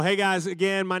Hey guys,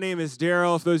 again, my name is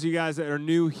Daryl. For those of you guys that are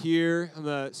new here, I'm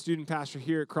the student pastor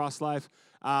here at Cross Life.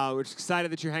 We're just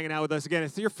excited that you're hanging out with us. Again, if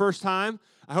it's your first time,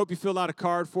 I hope you filled out a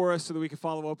card for us so that we can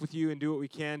follow up with you and do what we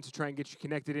can to try and get you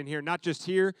connected in here, not just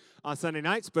here on Sunday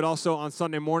nights, but also on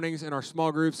Sunday mornings in our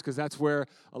small groups, because that's where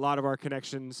a lot of our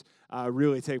connections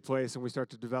really take place, and we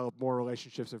start to develop more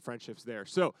relationships and friendships there.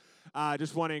 So I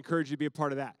just want to encourage you to be a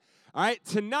part of that. All right,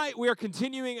 tonight we are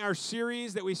continuing our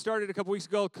series that we started a couple weeks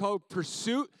ago called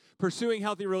Pursuing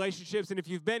Healthy Relationships. And if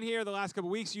you've been here the last couple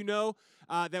weeks, you know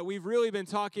that we've really been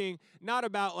talking not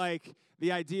about like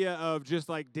the idea of just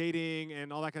like dating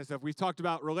and all that kind of stuff. We've talked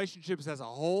about relationships as a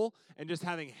whole and just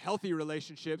having healthy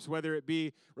relationships, whether it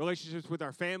be relationships with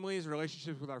our families,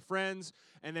 relationships with our friends.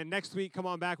 And then next week, come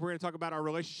on back, we're going to talk about our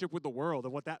relationship with the world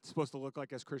and what that's supposed to look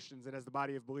like as Christians and as the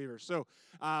body of believers. So,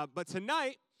 but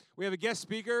tonight, we have a guest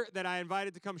speaker that I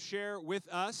invited to come share with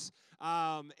us,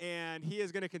 and he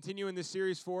is going to continue in this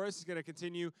series for us. He's going to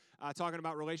continue talking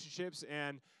about relationships,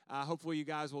 and hopefully you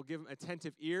guys will give him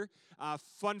attentive ear.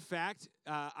 Fun fact,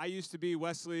 I used to be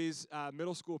Wesley's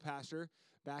middle school pastor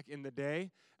back in the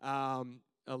day, a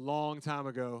long time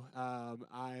ago.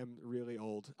 I am really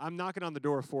old. I'm knocking on the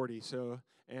door of 40,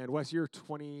 and Wes, you're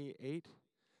 28?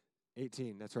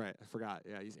 18, that's right. I forgot.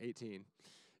 Yeah, he's 18.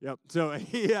 Yep.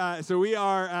 So we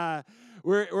are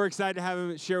we're excited to have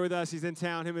him share with us. He's in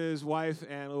town. Him and his wife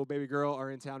and little baby girl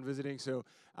are in town visiting. So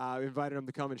we invited him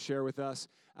to come and share with us.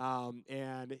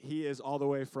 And he is all the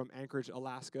way from Anchorage,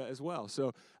 Alaska, as well.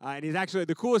 So and he's actually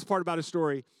the coolest part about his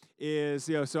story is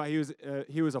so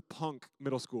he was a punk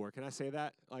middle schooler. Can I say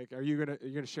that? Like, are you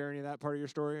gonna share any of that part of your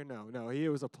story? Or no. He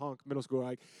was a punk middle schooler.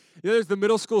 Like, there's the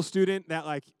middle school student that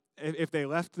like. If they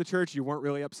left the church, you weren't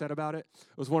really upset about it.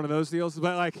 It was one of those deals.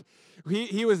 But, like,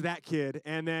 he was that kid.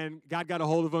 And then God got a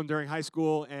hold of him during high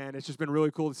school, and it's just been really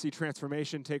cool to see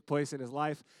transformation take place in his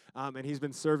life. And he's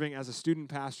been serving as a student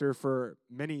pastor for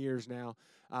many years now,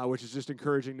 which is just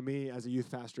encouraging to me as a youth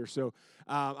pastor. So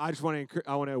I just want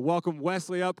to welcome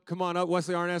Wesley up. Come on up,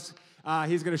 Wesley Arness.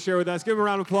 He's going to share with us. Give him a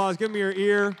round of applause. Give him your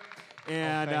ear.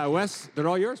 And, Wes, they're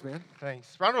all yours, man.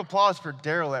 Thanks. Round of applause for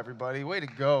Daryl, everybody. Way to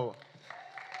go.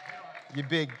 You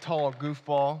big, tall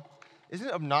goofball. Isn't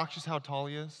it obnoxious how tall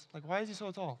he is? Like, why is he so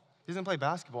tall? He doesn't play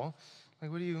basketball.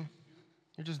 Like, you're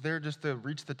just there just to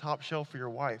reach the top shelf for your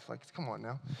wife. Like, come on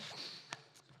now.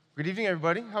 Good evening,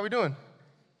 everybody. How we doing?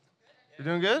 You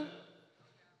doing good?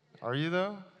 Are you,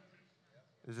 though?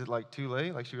 Is it, like, too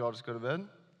late? Like, should we all just go to bed?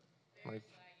 Like,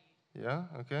 yeah?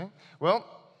 Okay. Well,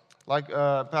 like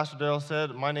Pastor Daryl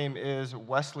said, my name is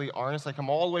Wesley Arness. I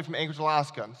come all the way from Anchorage,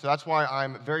 Alaska. So that's why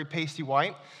I'm very pasty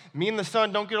white. Me and the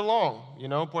sun don't get along. You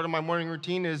know, part of my morning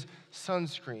routine is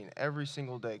sunscreen every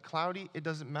single day. Cloudy, it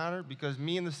doesn't matter because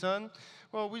me and the sun,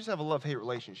 well, we just have a love-hate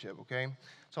relationship, okay?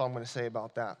 That's all I'm going to say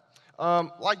about that.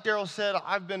 Like Daryl said,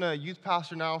 I've been a youth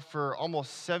pastor now for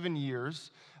almost 7 years.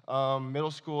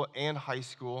 Middle school and high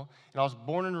school, and I was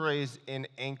born and raised in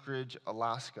Anchorage,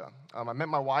 Alaska. I met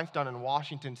my wife down in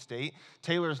Washington State.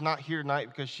 Taylor is not here tonight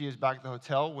because she is back at the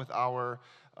hotel with our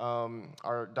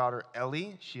daughter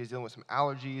Ellie. She is dealing with some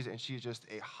allergies, and she's just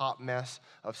a hot mess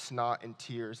of snot and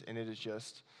tears, and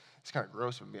it's kind of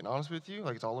gross, if I'm being honest with you.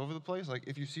 Like, it's all over the place. Like,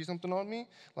 if you see something on me,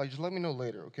 like, just let me know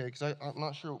later, okay? Because I'm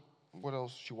not sure what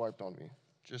else she wiped on me,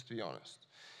 just to be honest.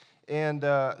 And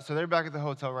so they're back at the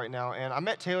hotel right now. And I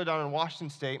met Taylor down in Washington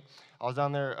State. I was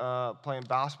down there playing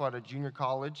basketball at a junior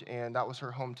college, and that was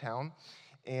her hometown.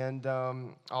 And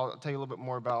I'll tell you a little bit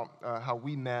more about how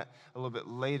we met a little bit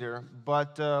later.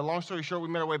 But long story short, we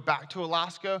made our way back to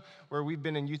Alaska, where we've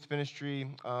been in youth ministry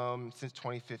since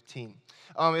 2015.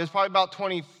 It was probably about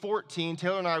 2014.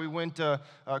 Taylor and I, we went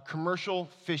commercial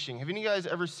fishing. Have any of you guys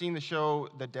ever seen the show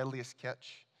The Deadliest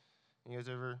Catch? You guys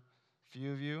ever? A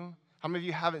few of you? How many of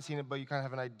you haven't seen it, but you kind of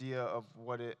have an idea of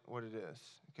what it is?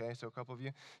 Okay, so a couple of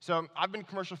you. So I've been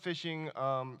commercial fishing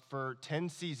for 10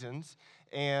 seasons,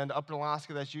 and up in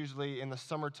Alaska, that's usually in the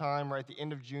summertime, right at the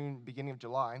end of June, beginning of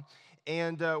July.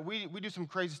 And we do some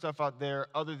crazy stuff out there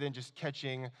other than just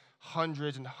catching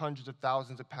hundreds and hundreds of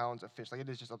thousands of pounds of fish. Like, it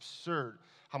is just absurd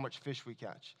how much fish we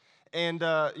catch. And,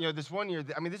 this one year,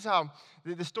 this is how,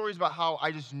 the story is about how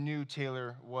I just knew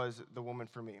Taylor was the woman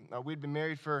for me. We'd been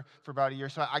married for about a year,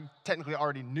 so I technically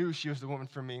already knew she was the woman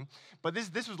for me. But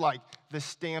this was like the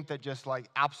stamp that just like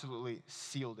absolutely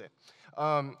sealed it.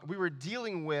 We were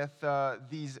dealing with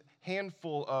these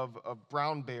handful of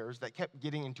brown bears that kept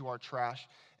getting into our trash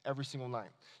every single night.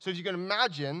 So as you can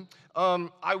imagine,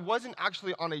 I wasn't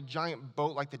actually on a giant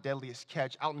boat like the Deadliest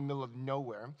Catch out in the middle of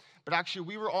nowhere, but actually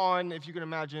we were on, if you can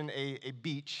imagine, a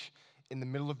beach in the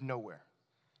middle of nowhere.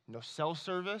 No cell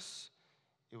service.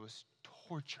 It was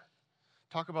torture.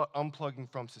 talk about unplugging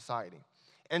from society.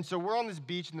 And so we're on this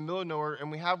beach in the middle of nowhere, and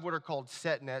we have what are called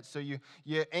set nets. So you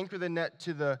anchor the net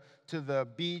to the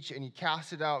beach, and you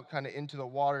cast it out kind of into the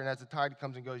water, and as the tide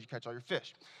comes and goes, you catch all your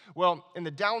fish. Well, in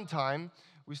the downtime,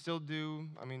 we still do,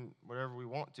 whatever we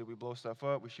want to. We blow stuff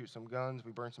up, we shoot some guns,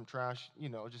 we burn some trash,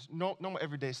 just normal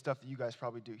everyday stuff that you guys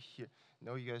probably do here.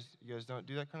 No, you guys don't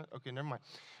do that kind of? Okay, never mind.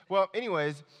 Well,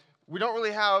 anyways, we don't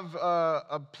really have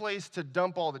a place to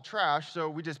dump all the trash, so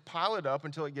we just pile it up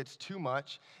until it gets too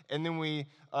much, and then we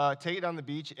take it down the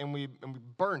beach and we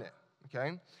burn it,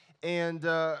 okay? And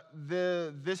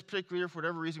this particular year, for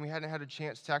whatever reason, we hadn't had a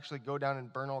chance to actually go down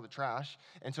and burn all the trash,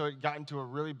 and so it got into a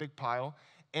really big pile.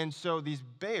 And so these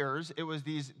bears, it was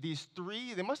these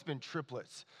three, they must have been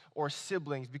triplets or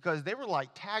siblings, because they were like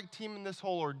tag teaming this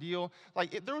whole ordeal.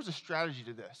 There was a strategy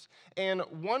to this. And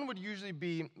one would usually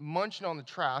be munching on the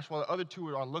trash while the other two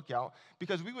were on lookout,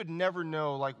 because we would never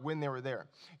know when they were there.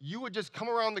 You would just come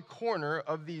around the corner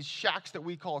of these shacks that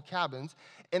we call cabins,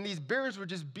 and these bears would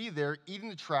just be there eating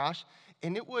the trash,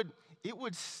 and it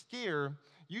would scare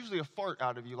usually a fart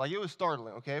out of you. It was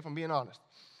startling, okay, if I'm being honest.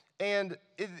 And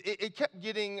it kept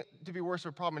getting to be worse of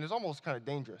a problem, and it was almost kind of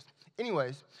dangerous.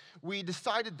 Anyways, we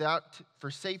decided that for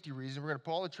safety reasons, we're going to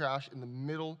put all the trash in the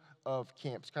middle of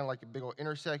camp. It's kind of like a big old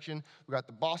intersection. We got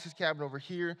the boss's cabin over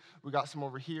here. We got some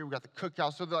over here. We got the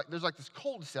cookhouse. So there's this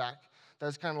cul-de-sac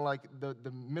that's kind of like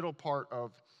the middle part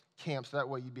of camp, so that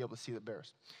way you'd be able to see the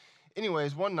bears.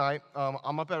 Anyways, one night,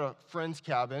 I'm up at a friend's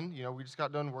cabin. We just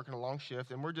got done working a long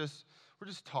shift, and we're just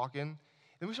talking.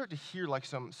 Then we start to hear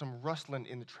some rustling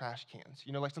in the trash cans.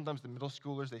 Sometimes the middle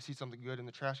schoolers, they see something good in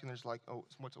the trash can, they're just like, oh,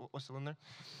 what's still in there?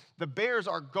 The bears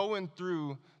are going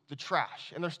through the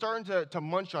trash, and they're starting to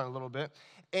munch on it a little bit,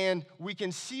 and we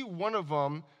can see one of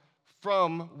them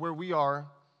from where we are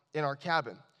in our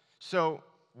cabin. So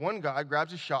one guy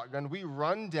grabs a shotgun, we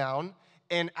run down,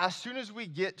 and as soon as we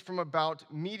get from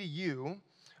about me to you,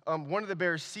 one of the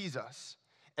bears sees us,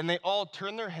 and they all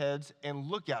turn their heads and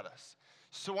look at us.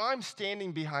 So I'm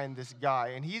standing behind this guy,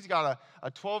 and he's got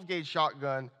a 12-gauge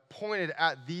shotgun pointed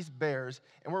at these bears,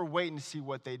 and we're waiting to see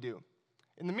what they do.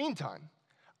 In the meantime,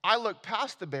 I look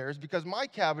past the bears because my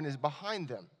cabin is behind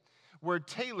them, where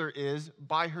Taylor is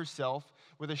by herself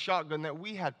with a shotgun that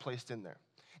we had placed in there.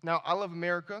 Now, I love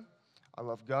America. I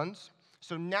love guns.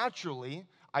 So naturally,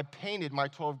 I painted my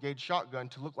 12-gauge shotgun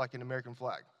to look like an American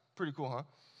flag. Pretty cool,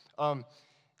 huh?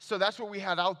 So that's what we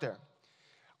had out there.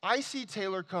 I see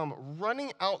Taylor come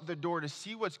running out the door to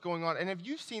see what's going on. And have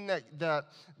you seen that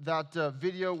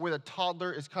video where the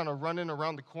toddler is kind of running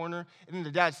around the corner, and then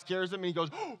the dad scares him, and he goes,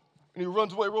 oh, and he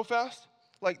runs away real fast?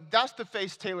 That's the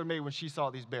face Taylor made when she saw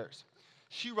these bears.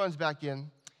 She runs back in,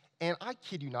 and I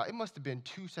kid you not, it must have been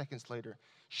 2 seconds later.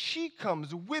 She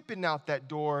comes whipping out that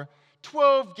door,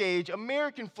 12-gauge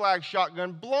American flag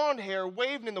shotgun, blonde hair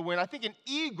waving in the wind. I think an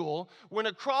eagle went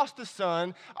across the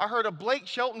sun. I heard a Blake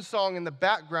Shelton song in the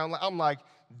background. I'm like,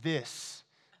 this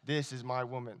is my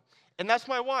woman. And that's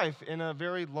my wife in a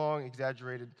very long,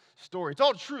 exaggerated story. It's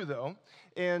all true, though.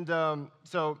 And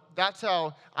so that's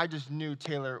how I just knew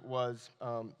Taylor was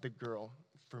the girl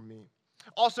for me.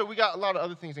 Also, we got a lot of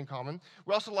other things in common.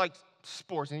 We also like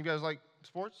sports. Any of you guys like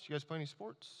sports? You guys play any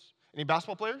sports? Any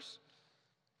basketball players?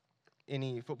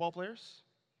 Any football players?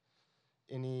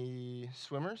 Any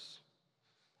swimmers?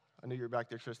 I knew you were back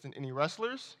there, Tristan. Any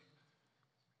wrestlers?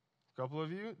 A couple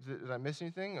of you. Did I miss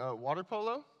anything? Water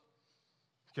polo?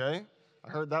 Okay. I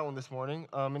heard that one this morning.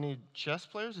 Any chess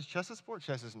players? Is chess a sport?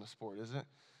 Chess isn't a sport, is it?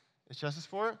 Is chess a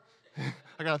sport?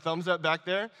 I got a thumbs up back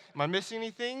there. Am I missing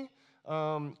anything?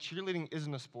 Cheerleading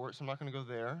isn't a sport, so I'm not going to go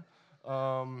there.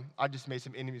 I just made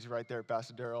some enemies right there at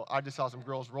Pasadena. I just saw some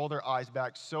girls roll their eyes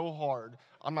back so hard,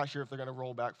 I'm not sure if they're going to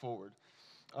roll back forward.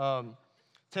 Taylor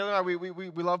and I,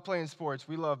 we love playing sports.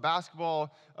 We love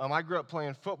basketball. I grew up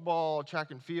playing football,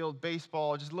 track and field,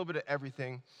 baseball, just a little bit of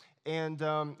everything. And,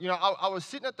 I was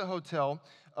sitting at the hotel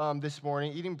this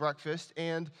morning eating breakfast,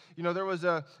 and, there was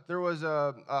a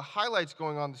highlights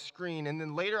going on the screen. And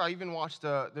then later I even watched,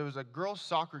 there was a girls'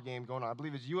 soccer game going on. I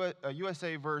believe it's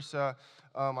USA versus,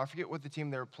 I forget what the team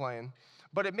they were playing.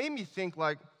 But it made me think,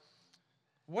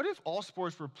 what if all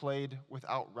sports were played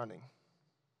without running?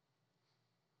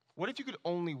 What if you could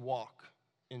only walk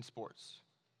in sports?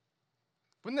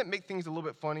 Wouldn't that make things a little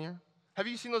bit funnier? Have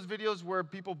you seen those videos where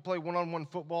people play one-on-one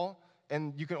football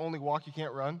and you can only walk, you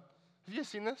can't run? Have you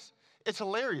seen this? It's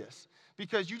hilarious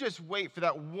because you just wait for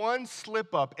that one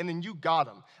slip up and then you got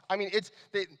them. I mean,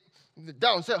 they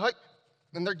down, set, hike,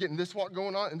 and they're getting this walk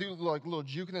going on and do a little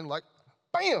juke and then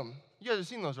bam! You guys have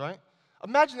seen those, right?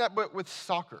 Imagine that, but with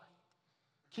soccer.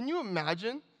 Can you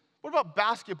imagine? What about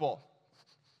basketball?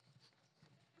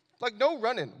 Like no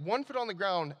running, 1 foot on the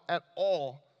ground at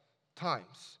all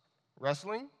times.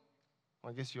 Wrestling,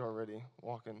 well, I guess you're already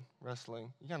walking,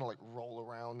 wrestling. You kind of like roll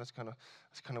around. That's kind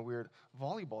of weird.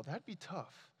 Volleyball, that'd be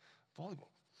tough. Volleyball.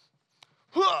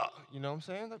 You know what I'm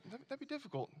saying? That'd be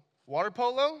difficult. Water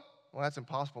polo? Well, that's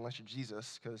impossible unless you're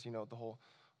Jesus, because, you know, the whole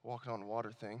walking on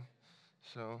water thing.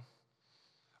 So,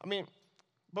 I mean,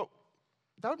 but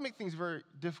that would make things very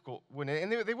difficult, wouldn't it?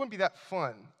 And they wouldn't be that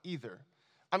fun either.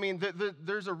 I mean,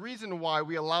 there's a reason why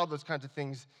we allow those kinds of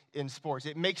things in sports.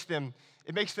 It makes them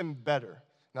better.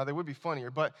 Now, they would be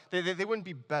funnier, but they wouldn't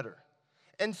be better.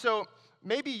 And so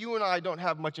maybe you and I don't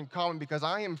have much in common because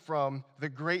I am from the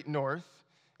great north,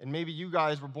 and maybe you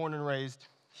guys were born and raised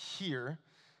here.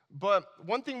 But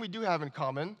one thing we do have in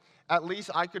common, at least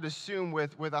I could assume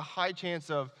with a high chance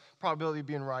of probability of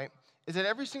being right, is that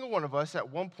every single one of us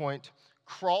at one point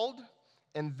crawled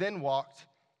and then walked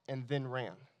and then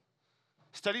ran.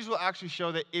 Studies will actually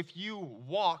show that if you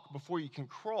walk before you can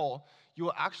crawl, you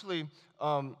will actually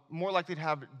more likely to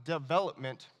have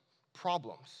development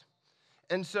problems.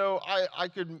 And so I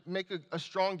could make a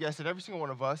strong guess that every single one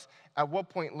of us at what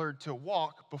point learned to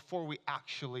walk before we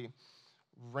actually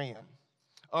ran.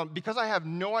 Because I have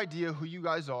no idea who you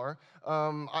guys are,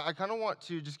 I kind of want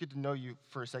to just get to know you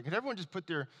for a second. Could everyone just put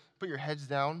your heads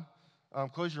down,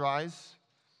 close your eyes?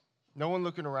 No one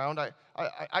looking around.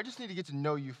 I just need to get to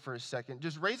know you for a second.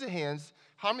 Just raise your hands.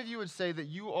 How many of you would say that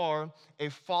you are a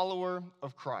follower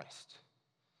of Christ?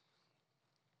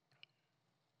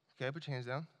 Okay, put your hands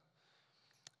down.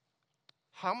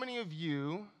 How many of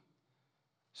you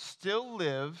still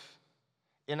live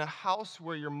in a house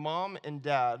where your mom and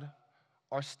dad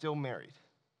are still married?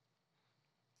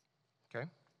 Okay.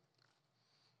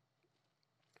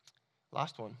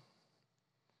 Last one.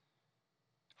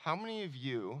 How many of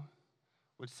you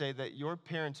would say that your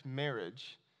parents'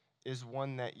 marriage is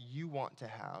one that you want to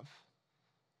have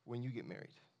when you get married?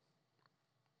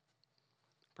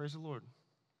 Praise the Lord.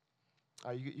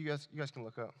 You guys can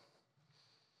look up.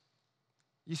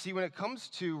 You see, when it comes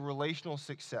to relational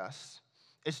success,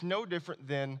 it's no different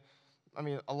than,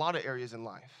 a lot of areas in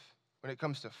life. When it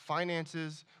comes to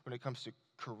finances, when it comes to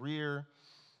career,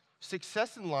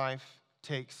 success in life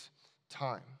takes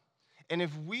time. And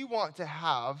if we want to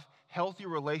have healthy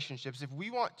relationships, if we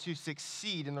want to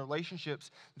succeed in the relationships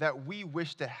that we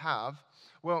wish to have,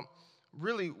 well,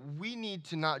 really, we need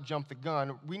to not jump the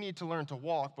gun. We need to learn to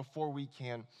walk before we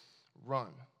can run.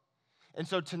 And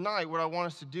so tonight, what I want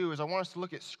us to do is I want us to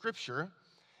look at Scripture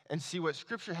and see what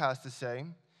Scripture has to say,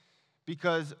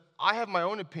 because I have my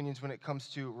own opinions when it comes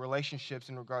to relationships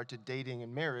in regard to dating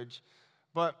and marriage,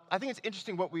 but I think it's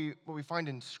interesting what we find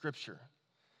in Scripture.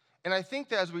 And I think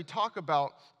that as we talk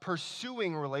about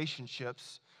pursuing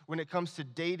relationships when it comes to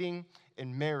dating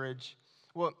and marriage,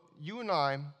 well, you and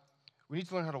I, we need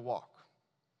to learn how to walk.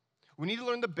 We need to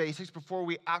learn the basics before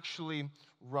we actually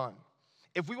run.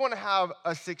 If we want to have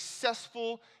a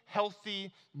successful,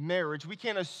 healthy marriage, we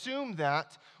can't assume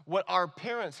that what our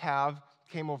parents have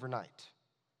came overnight,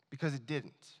 because it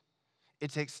didn't.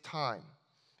 It takes time.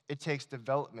 It takes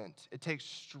development. It takes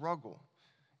struggle.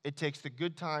 It takes the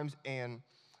good times and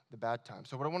the bad times.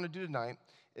 So what I want to do tonight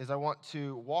is I want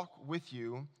to walk with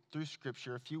you through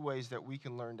Scripture, a few ways that we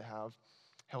can learn to have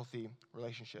healthy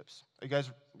relationships. Are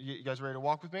you guys ready to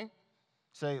walk with me?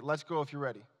 Say, let's go if you're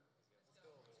ready.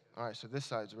 All right, so this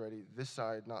side's ready. This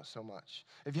side, not so much.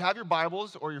 If you have your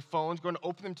Bibles or your phones, go and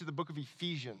open them to the book of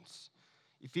Ephesians.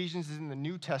 Ephesians is in the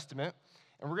New Testament,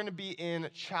 and we're going to be in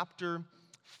chapter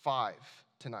 5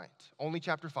 tonight, only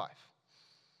chapter 5.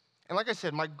 And like I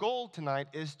said, my goal tonight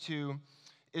is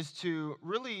to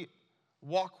really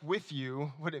walk with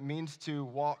you what it means to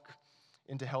walk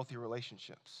into healthy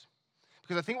relationships.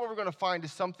 Because I think what we're going to find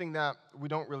is something that we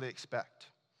don't really expect.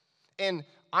 And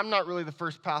I'm not really the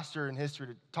first pastor in history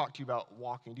to talk to you about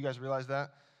walking. Do you guys realize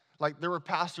that? Like, there were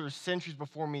pastors centuries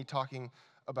before me talking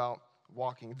about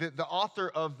walking. The author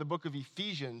of the book of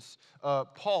Ephesians,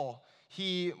 Paul,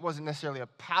 he wasn't necessarily a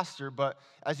pastor, but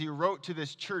as he wrote to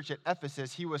this church at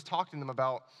Ephesus, he was talking to them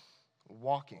about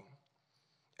walking.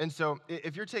 And so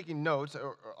if you're taking notes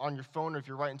or on your phone, or if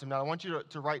you're writing some down, I want you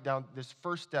to write down this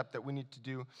first step that we need to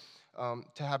do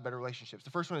to have better relationships. The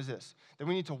first one is this, that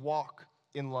we need to walk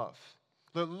in love.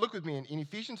 Look with me. In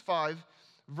Ephesians 5,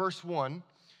 verse 1,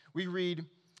 we read,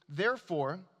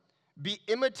 "Therefore, be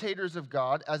imitators of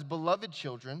God as beloved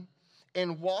children,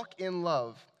 and walk in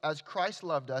love as Christ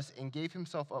loved us and gave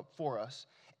himself up for us,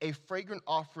 a fragrant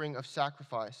offering and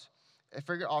sacrifice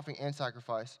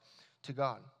to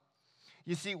God."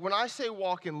 You see, when I say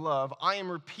walk in love, I am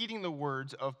repeating the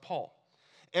words of Paul.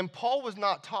 And Paul was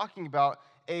not talking about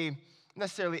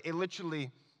necessarily a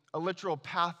literally a literal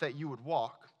path that you would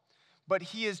walk, but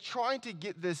he is trying to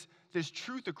get this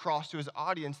truth across to his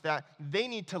audience that they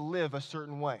need to live a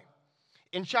certain way.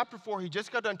 In chapter 4, he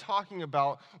just got done talking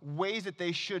about ways that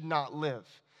they should not live.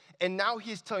 And now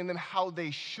he's telling them how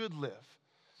they should live.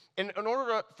 And in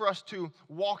order for us to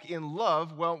walk in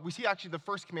love, well, we see actually the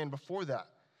first command before that.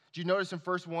 Do you notice in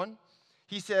verse 1?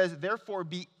 He says, therefore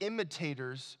be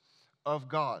imitators of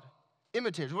God.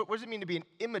 Imitators. What does it mean to be an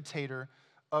imitator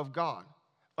of God?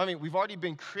 I mean, we've already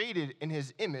been created in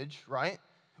his image, right?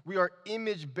 We are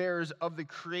image bearers of the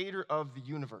creator of the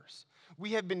universe.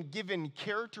 We have been given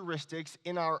characteristics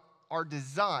in our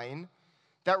design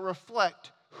that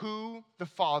reflect who the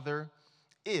Father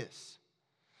is.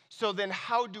 So then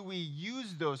how do we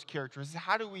use those characteristics?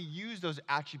 How do we use those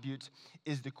attributes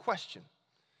is the question.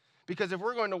 Because if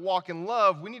we're going to walk in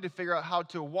love, we need to figure out how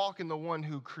to walk in the one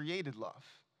who created love.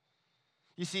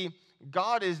 You see,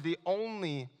 God is the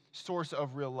only source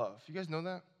of real love. You guys know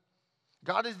that?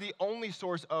 God is the only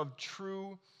source of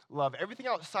true love. Everything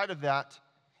outside of that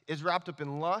is wrapped up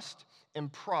in lust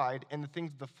and pride and the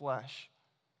things of the flesh.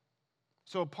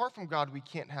 So apart from God, we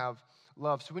can't have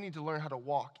love. So we need to learn how to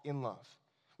walk in love.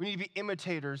 We need to be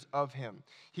imitators of him.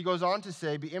 He goes on to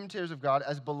say, be imitators of God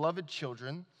as beloved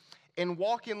children and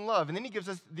walk in love. And then he gives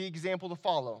us the example to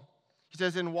follow. He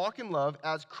says, and walk in love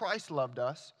as Christ loved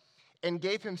us and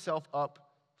gave himself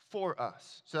up for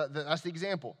us. So that's the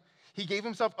example. He gave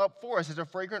himself up for us as a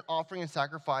fragrant offering and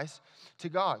sacrifice to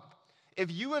God.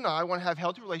 If you and I want to have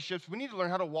healthy relationships, we need to learn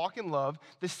how to walk in love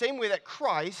the same way that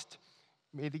Christ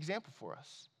made the example for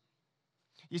us.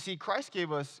 You see, Christ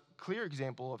gave us a clear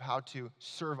example of how to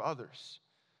serve others.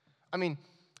 I mean,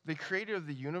 the creator of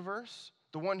the universe,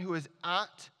 the one who is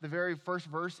at the very first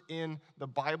verse in the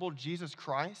Bible, Jesus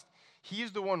Christ, he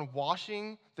is the one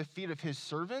washing the feet of his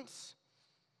servants.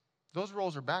 Those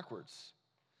roles are backwards.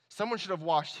 Someone should have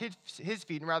washed his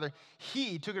feet, and rather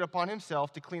he took it upon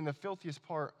himself to clean the filthiest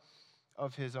part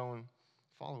of his own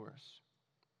followers.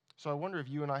 So I wonder if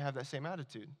you and I have that same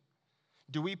attitude.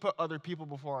 Do we put other people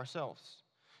before ourselves?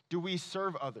 Do we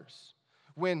serve others?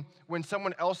 When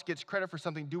someone else gets credit for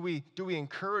something, do we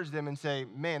encourage them and say,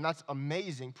 man, that's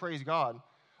amazing, praise God?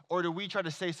 Or do we try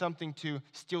to say something to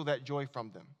steal that joy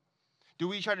from them? Do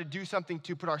we try to do something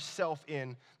to put ourselves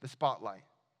in the spotlight?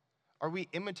 Are we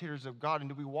imitators of God, and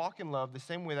do we walk in love the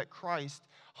same way that Christ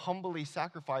humbly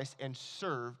sacrificed and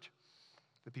served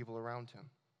the people around him?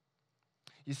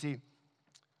 You see,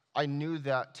 I knew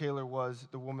that Taylor was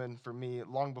the woman for me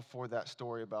long before that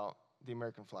story about the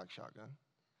American flag shotgun.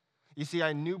 You see,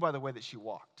 I knew by the way that she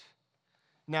walked.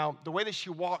 Now, the way that she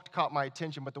walked caught my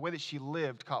attention, but the way that she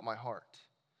lived caught my heart.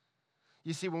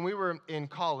 You see, when we were in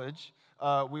college,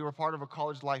 we were part of a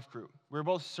college life group. We were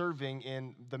both serving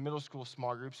in the middle school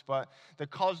small groups, but the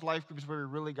college life group is where we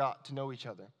really got to know each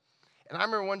other. And I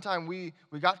remember one time we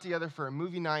got together for a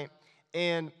movie night,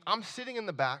 and I'm sitting in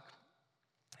the back,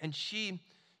 and she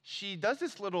does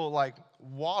this little like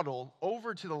waddle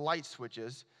over to the light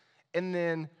switches, and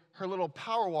then her little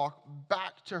power walk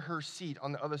back to her seat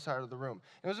on the other side of the room.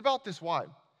 And it was about this wide.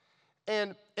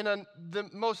 And in the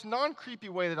most non-creepy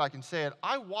way that I can say it,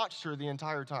 I watched her the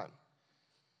entire time.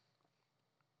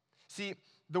 See,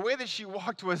 the way that she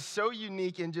walked was so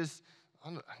unique and just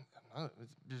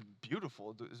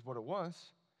beautiful is what it was.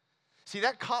 See,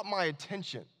 that caught my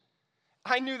attention.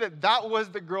 I knew that was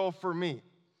the girl for me.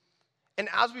 And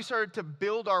as we started to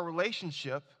build our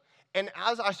relationship, and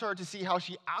as I started to see how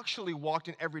she actually walked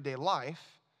in everyday life,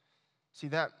 see,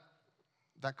 that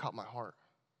caught my heart.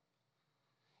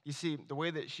 You see, the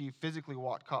way that she physically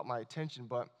walked caught my attention,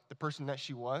 but the person that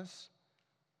she was,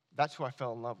 that's who I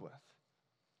fell in love with.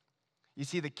 You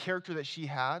see, the character that she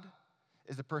had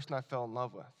is the person I fell in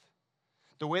love with.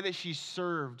 The way that she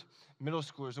served middle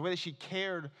schoolers, the way that she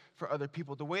cared for other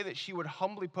people, the way that she would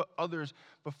humbly put others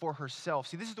before herself.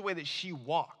 See, this is the way that she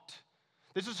walked.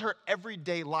 This was her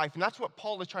everyday life, and that's what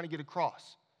Paul is trying to get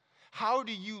across. How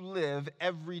do you live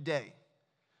every day?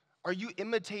 Are you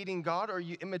imitating God, or are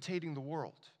you imitating the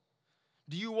world?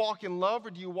 Do you walk in love, or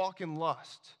do you walk in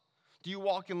lust? Do you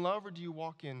walk in love, or do you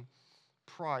walk in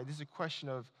pride? This is a question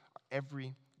of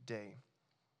everyday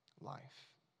life.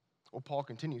 Well, Paul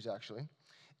continues, actually.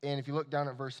 And if you look down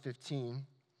at verse 15,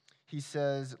 he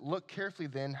says, look carefully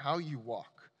then how you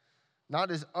walk, not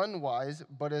as unwise,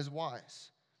 but as wise,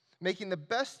 making the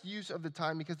best use of the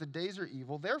time because the days are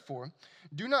evil. Therefore,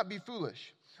 do not be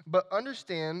foolish, but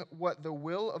understand what the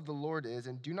will of the Lord is,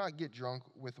 and do not get drunk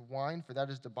with wine, for that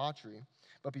is debauchery,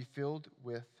 but be filled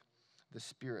with the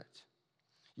Spirit.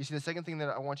 You see, the second thing that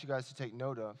I want you guys to take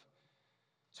note of,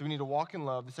 so we need to walk in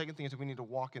love. The second thing is that we need to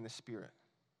walk in the Spirit.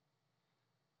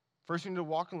 First, we need to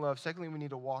walk in love. Secondly, we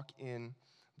need to walk in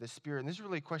the Spirit. And this is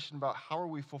really a question about how are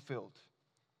we fulfilled?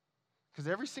 Because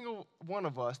every single one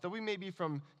of us, though we may be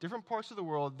from different parts of the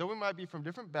world, though we might be from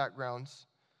different backgrounds,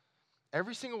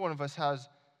 every single one of us has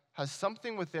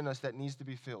something within us that needs to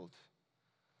be filled.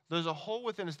 There's a hole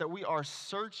within us that we are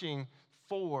searching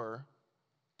for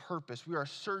purpose. We are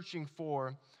searching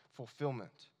for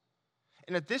fulfillment.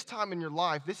 And at this time in your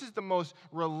life, this is the most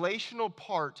relational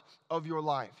part of your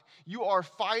life. You are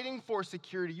fighting for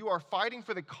security. You are fighting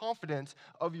for the confidence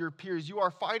of your peers. You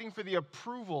are fighting for the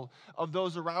approval of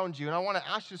those around you. And I want to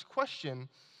ask this question,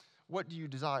 what do you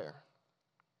desire?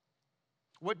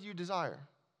 What do you desire?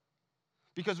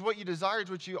 Because what you desire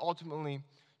is what you ultimately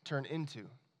turn into.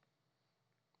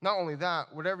 Not only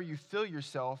that, whatever you fill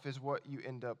yourself is what you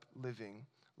end up living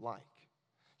like.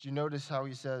 Do you notice how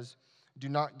he says, do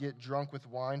not get drunk with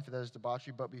wine, for that is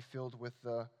debauchery, but be filled with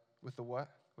the what?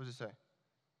 What does it say?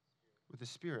 With the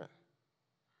Spirit.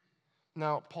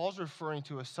 Now, Paul's referring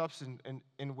to a substance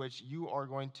in which you are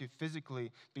going to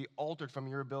physically be altered from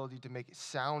your ability to make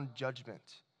sound judgment.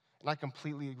 And I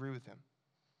completely agree with him.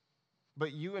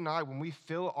 But you and I, when we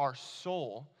fill our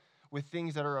soul with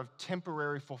things that are of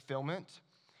temporary fulfillment,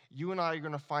 you and I are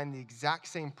going to find the exact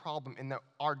same problem in that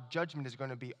our judgment is going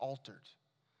to be altered.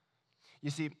 You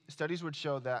see, studies would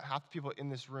show that half the people in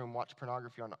this room watch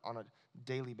pornography on a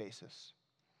daily basis.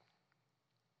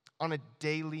 On a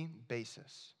daily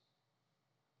basis.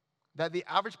 That the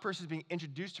average person is being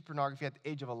introduced to pornography at the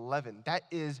age of 11. That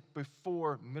is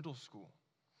before middle school.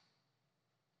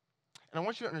 And I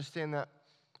want you to understand that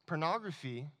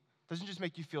pornography doesn't just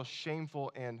make you feel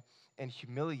shameful and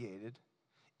humiliated.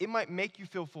 It might make you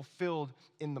feel fulfilled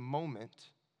in the moment.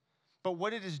 But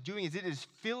what it is doing is it is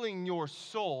filling your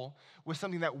soul with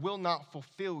something that will not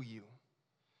fulfill you.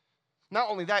 Not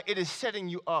only that, it is setting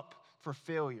you up for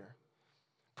failure.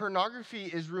 Pornography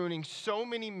is ruining so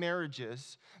many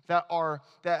marriages that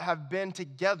have been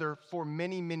together for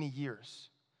many, many years.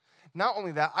 Not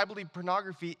only that, I believe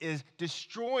pornography is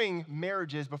destroying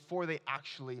marriages before they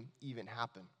actually even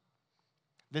happen.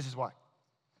 This is why.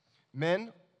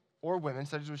 Men or women,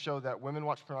 studies will show that women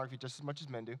watch pornography just as much as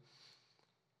men do,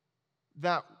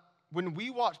 that when we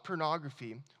watch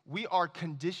pornography, we are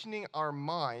conditioning our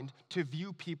mind to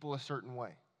view people a certain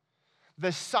way.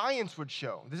 The science would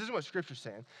show, this isn't what Scripture's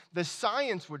saying, the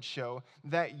science would show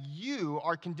that you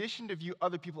are conditioned to view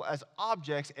other people as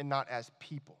objects and not as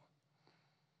people.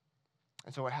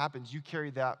 And so what happens, you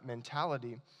carry that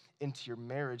mentality into your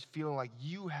marriage, feeling like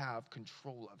you have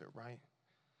control of it, right?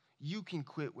 You can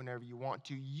quit whenever you want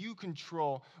to. You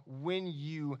control when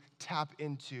you tap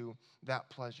into that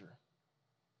pleasure.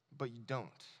 But you don't.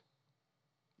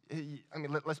 I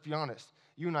mean, let's be honest.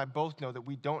 You and I both know that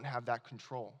we don't have that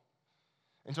control.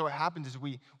 And so what happens is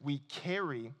we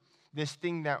carry this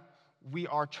thing that we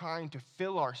are trying to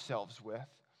fill ourselves with,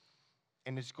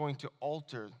 and it's going to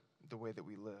alter the way that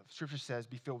we live. Scripture says,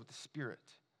 be filled with the Spirit.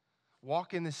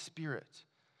 Walk in the Spirit.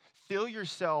 Fill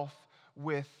yourself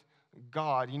with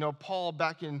God. You know, Paul,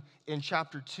 back in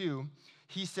chapter 2,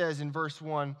 he says in verse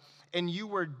 1, and you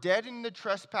were dead in the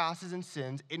trespasses and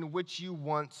sins in which you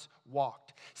once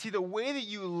walked. See, the way that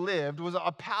you lived was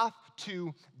a path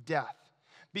to death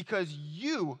because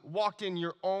you walked in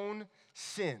your own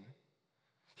sin.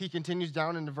 He continues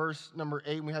down into verse number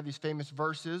 8, and we have these famous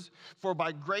verses. For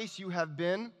by grace you have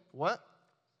been, what?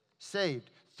 Saved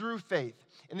through faith.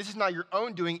 And this is not your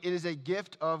own doing, it is a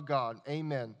gift of God.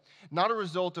 Amen. Not a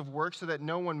result of works so that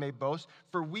no one may boast,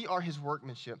 for we are his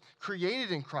workmanship,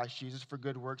 created in Christ Jesus for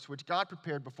good works, which God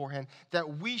prepared beforehand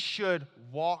that we should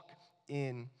walk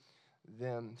in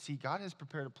them. See, God has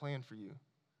prepared a plan for you.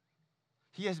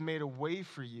 He has made a way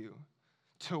for you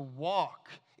to walk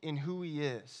in who he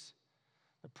is.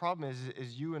 The problem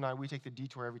is you and I, we take the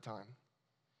detour every time.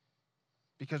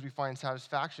 Because we find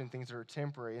satisfaction in things that are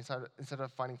temporary instead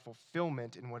of finding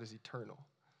fulfillment in what is eternal.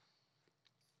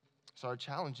 So I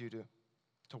challenge you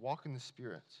to walk in the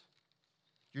Spirit.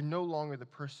 You're no longer the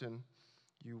person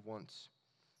you once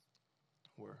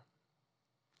were.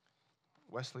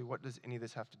 Wesley, what does any of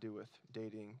this have to do with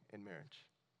dating and marriage?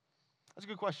 That's a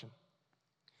good question.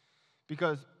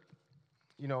 Because,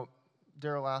 you know,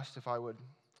 Daryl asked if I would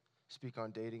speak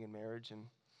on dating and marriage, and,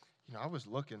 you know, I was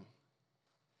looking.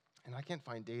 And I can't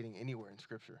find dating anywhere in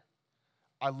Scripture.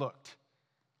 I looked.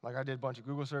 Like, I did a bunch of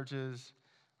Google searches.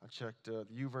 I checked the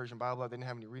YouVersion Bible. They didn't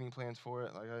have any reading plans for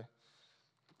it. Like,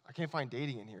 I can't find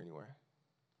dating in here anywhere.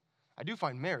 I do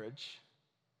find marriage.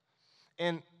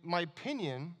 And my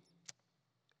opinion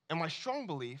and my strong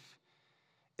belief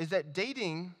is that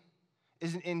dating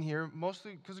isn't in here,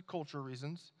 mostly because of cultural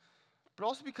reasons, but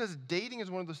also because dating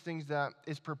is one of those things that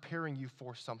is preparing you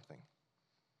for something.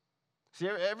 See,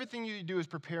 everything you do is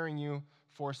preparing you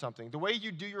for something. The way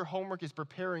you do your homework is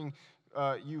preparing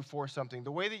you for something.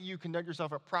 The way that you conduct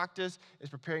yourself at practice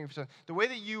is preparing you for something. The way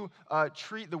that you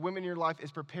treat the women in your life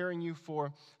is preparing you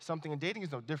for something, and dating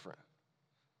is no different.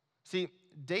 See,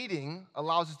 dating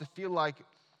allows us to feel like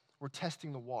we're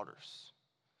testing the waters.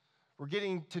 We're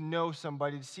getting to know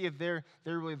somebody to see if they're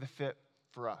really the fit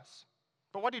for us.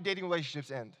 But why do dating relationships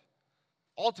end?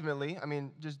 Ultimately, I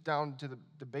mean, just down to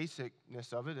the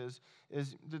basicness of it is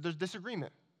there's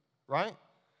disagreement, right?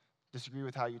 Disagree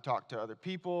with how you talk to other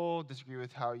people, disagree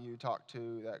with how you talk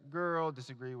to that girl,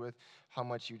 disagree with how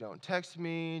much you don't text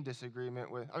me,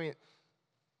 disagreement with, I mean,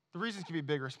 the reasons can be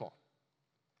big or small.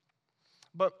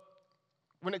 But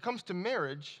when it comes to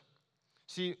marriage,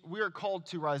 see, we are called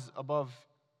to rise above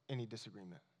any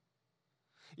disagreement.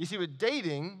 You see, with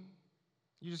dating,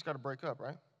 you just got to break up,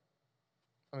 right?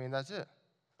 I mean, that's it.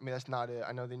 I mean, that's not it.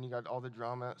 I know then you got all the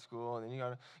drama at school, and then you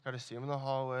got to see them in the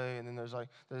hallway, and then there's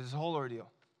this whole ordeal,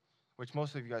 which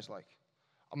most of you guys like.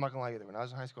 I'm not going to lie either. When I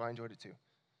was in high school, I enjoyed it too.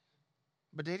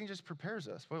 But dating just prepares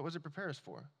us. What does it prepare us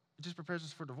for? It just prepares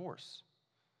us for divorce.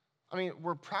 I mean,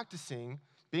 we're practicing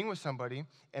being with somebody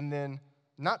and then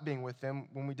not being with them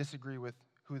when we disagree with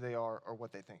who they are or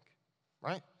what they think,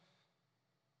 right?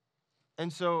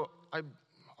 And so I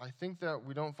think that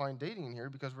we don't find dating in here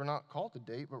because we're not called to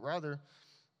date, but rather,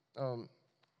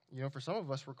 for some of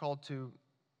us, we're called to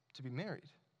be married.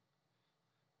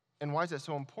 And why is that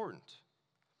so important?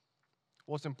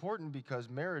 Well, it's important because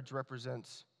marriage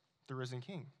represents the risen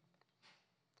King.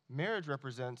 Marriage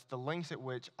represents the lengths at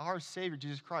which our Savior,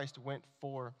 Jesus Christ, went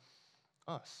for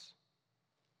us.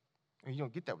 And you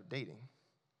don't get that with dating.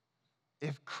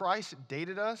 If Christ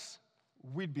dated us,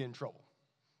 we'd be in trouble.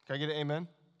 Can I get an amen?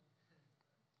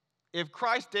 If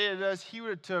Christ dated us, he would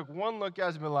have took one look at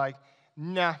us and been like,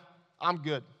 nah, I'm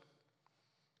good.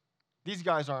 These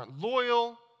guys aren't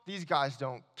loyal. These guys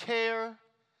don't care.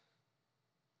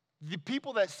 The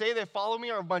people that say they follow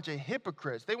me are a bunch of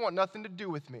hypocrites. They want nothing to do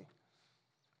with me.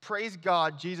 Praise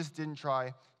God, Jesus didn't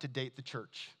try to date the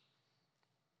church.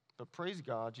 But praise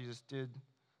God, Jesus did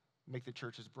make the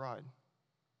church his bride.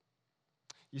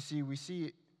 You see, we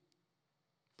see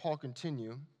Paul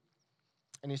continue,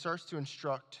 and he starts to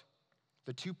instruct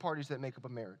the two parties that make up a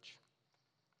marriage,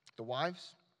 the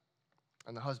wives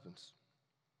and the husbands.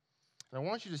 And I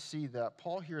want you to see that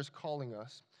Paul here is calling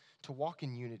us to walk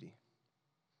in unity.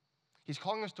 He's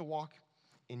calling us to walk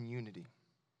in unity.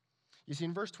 You see,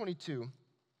 in verse 22,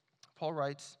 Paul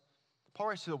writes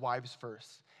to the wives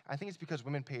first. I think it's because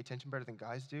women pay attention better than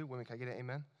guys do. Women, can I get an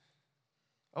amen?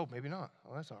 Oh, maybe not.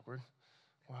 Oh, that's awkward.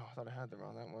 Wow, I thought I had them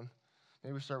on that one.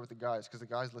 Maybe we start with the guys, because the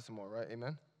guys listen more, right?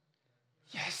 Amen?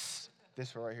 Yes!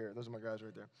 This one right here. Those are my guys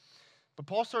right there. But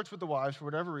Paul starts with the wives for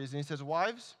whatever reason. He says,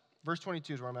 wives, verse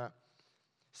 22 is where I'm at.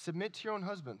 Submit to your own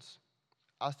husbands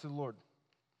as to the Lord.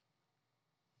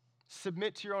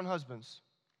 Submit to your own husbands.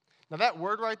 Now that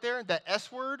word right there, that S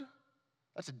word,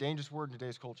 that's a dangerous word in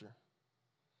today's culture.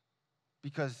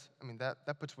 Because,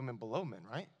 that puts women below men,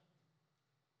 right?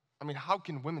 How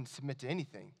can women submit to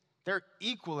anything? They're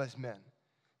equal as men.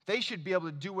 They should be able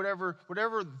to do whatever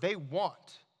they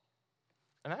want.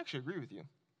 And I actually agree with you.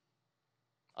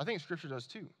 I think Scripture does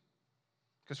too.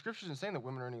 Because Scripture isn't saying that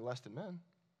women are any less than men.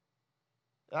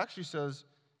 It actually says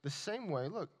the same way.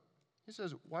 Look, he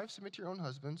says, wives, submit to your own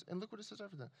husbands. And look what it says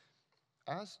after that.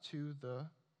 As to the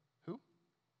who?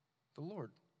 The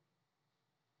Lord.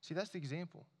 See, that's the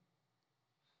example.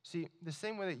 See, the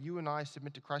same way that you and I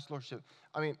submit to Christ's lordship.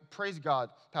 Praise God,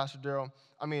 Pastor Darrell.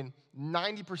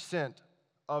 90%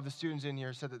 of the students in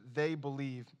here said that they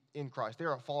believe in Christ. They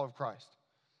are a follower of Christ.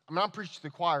 I'm preaching to the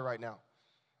choir right now.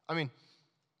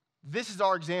 This is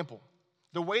our example.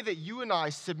 The way that you and I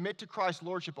submit to Christ's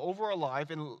lordship over our life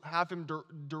and have him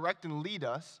direct and lead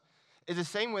us is the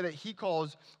same way that he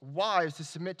calls wives to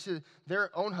submit to their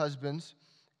own husbands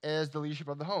as the leadership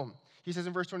of the home. He says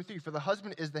in verse 23, for the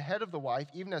husband is the head of the wife,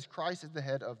 even as Christ is the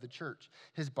head of the church,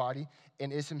 his body,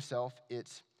 and is himself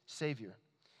its Savior.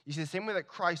 You see, the same way that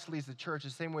Christ leads the church, the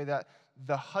same way that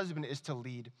the husband is to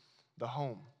lead the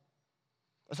home.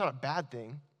 That's not a bad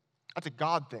thing. That's a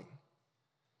God thing.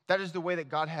 That is the way that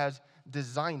God has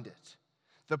designed it.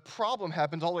 The problem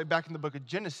happens all the way back in the book of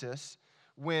Genesis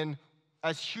when,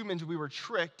 as humans, we were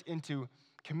tricked into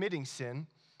committing sin.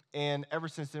 And ever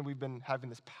since then, we've been having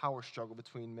this power struggle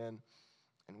between men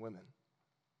and women.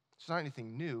 It's not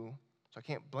anything new, so I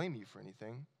can't blame you for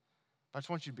anything. But I just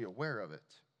want you to be aware of it.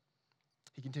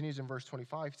 He continues in verse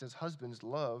 25. He says, husbands,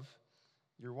 love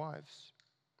your wives.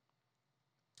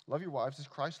 Love your wives as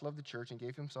Christ loved the church and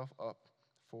gave himself up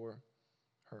for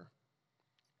her.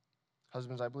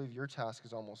 Husbands, I believe your task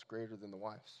is almost greater than the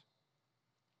wife's.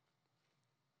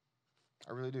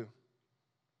 I really do.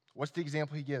 What's the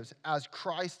example he gives? As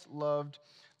Christ loved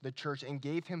the church and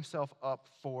gave himself up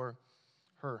for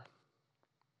her.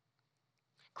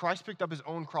 Christ picked up his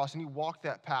own cross and he walked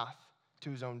that path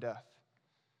to his own death.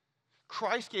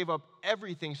 Christ gave up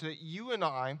everything so that you and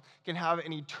I can have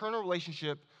an eternal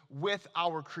relationship with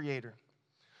our Creator.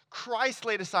 Christ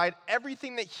laid aside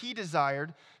everything that he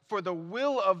desired for the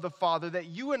will of the Father, that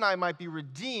you and I might be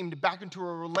redeemed back into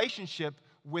a relationship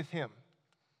with him.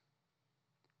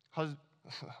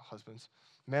 Husbands,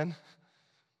 men,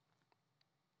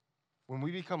 when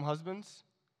we become husbands,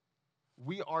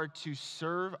 we are to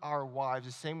serve our wives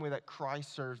the same way that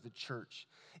Christ serves the church,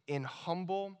 in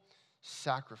humble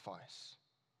sacrifice.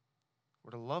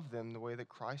 We're to love them the way that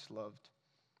Christ loved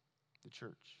the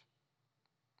church.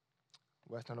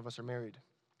 Wes, none of us are married.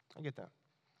 I get that.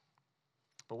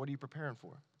 But what are you preparing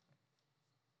for?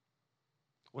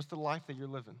 What's the life that you're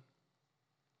living?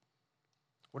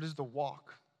 What is the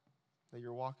walk that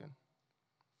you're walking?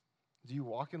 Do you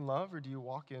walk in love or do you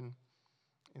walk in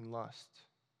lust?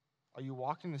 Are you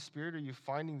walking in the Spirit or are you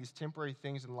finding these temporary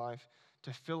things in life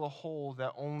to fill a hole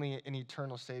that only an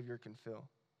eternal Savior can fill?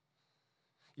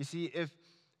 You see, if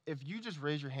you just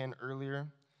raised your hand earlier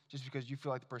just because you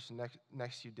feel like the person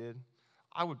next to you did,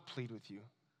 I would plead with you.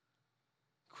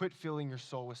 Quit filling your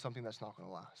soul with something that's not going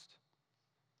to last.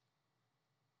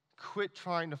 Quit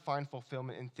trying to find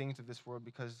fulfillment in things of this world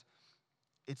because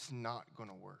it's not going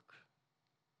to work.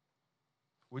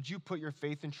 Would you put your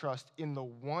faith and trust in the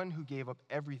one who gave up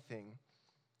everything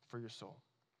for your soul?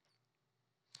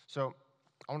 So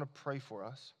I want to pray for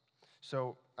us.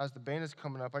 So as the band is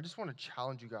coming up, I just want to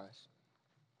challenge you guys.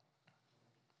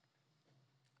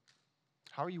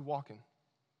 How are you walking?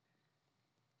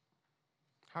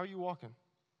 How are you walking?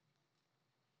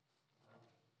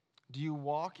 Do you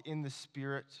walk in the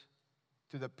Spirit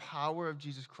through the power of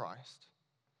Jesus Christ?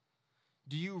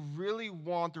 Do you really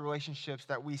want the relationships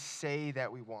that we say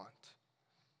that we want?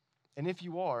 And if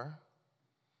you are,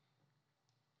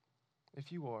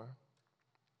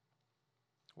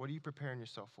 what are you preparing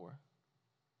yourself for?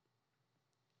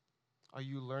 Are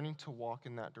you learning to walk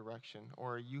in that direction,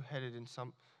 or are you headed in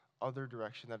some other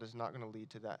direction that is not going to lead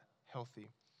to that healthy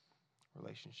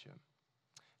relationship?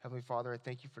 Heavenly Father, I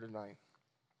thank you for tonight.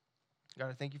 God,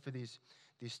 I thank you for these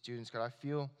students. God, I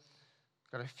feel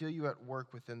you at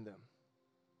work within them.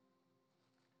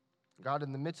 God,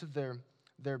 in the midst of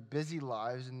their busy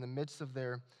lives, in the midst of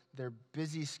their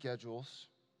busy schedules,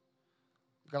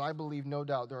 God, I believe no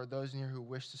doubt there are those in here who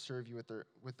wish to serve you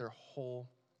with their whole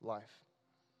life.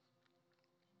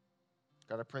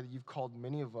 God, I pray that you've called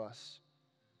many of us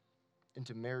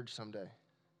into marriage someday.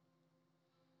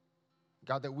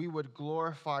 God, that we would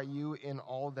glorify you in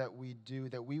all that we do,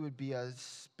 that we would be a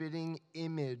spitting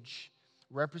image,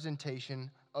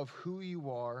 representation of who you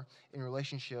are in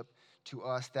relationship to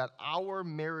us, that our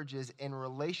marriages and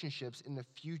relationships in the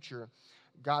future,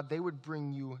 God, they would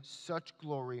bring you such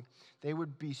glory. They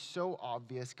would be so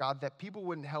obvious, God, that people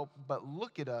wouldn't help but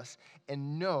look at us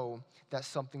and know that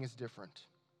something is different.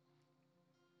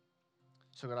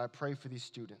 So, God, I pray for these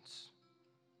students.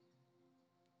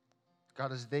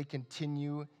 God, as they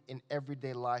continue in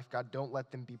everyday life, God, don't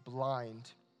let them be blind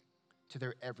to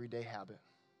their everyday habit.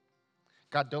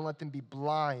 God, don't let them be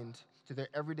blind to their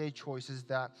everyday choices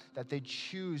that they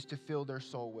choose to fill their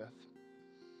soul with.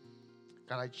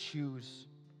 God, I choose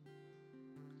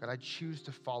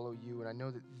to follow you, and I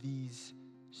know that these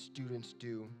students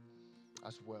do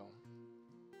as well.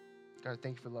 God,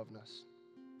 thank you for loving us.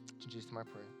 In Jesus' name I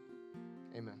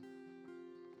pray. Amen.